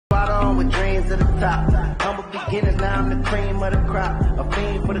on with dreams to the top. Humble beginners, now I'm the cream of the crop. A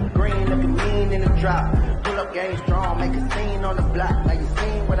fiend for the green, looking mean in the drop. Pull up game strong, make a scene on the block. Now you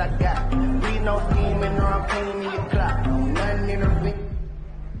seen what I got. We no scheming, or I'm cleaning your clock. Nothing in the ring.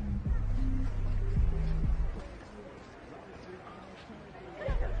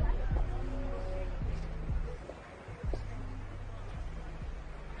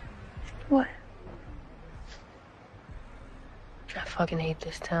 What? I fucking hate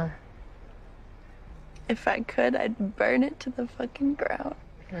this town. If I could, I'd burn it to the fucking ground.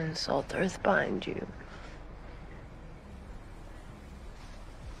 And salt earth behind you.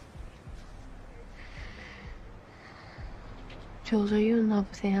 Jules, are you in love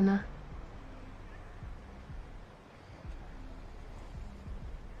with Anna?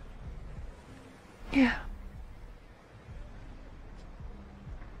 Yeah.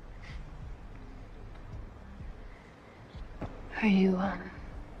 Are you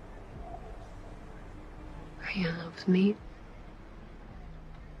in love with me?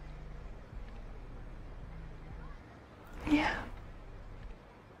 Yeah.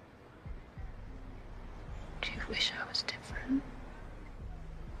 Do you wish I was different?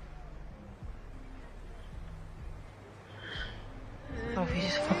 What if we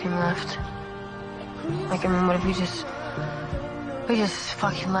just fucking left? Like, I mean, what if we just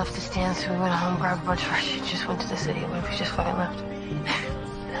fucking left this dance, we went home, grabbed a bunch of our shit, just went to the city? What if we just fucking left?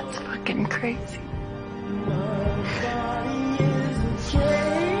 That's fucking crazy.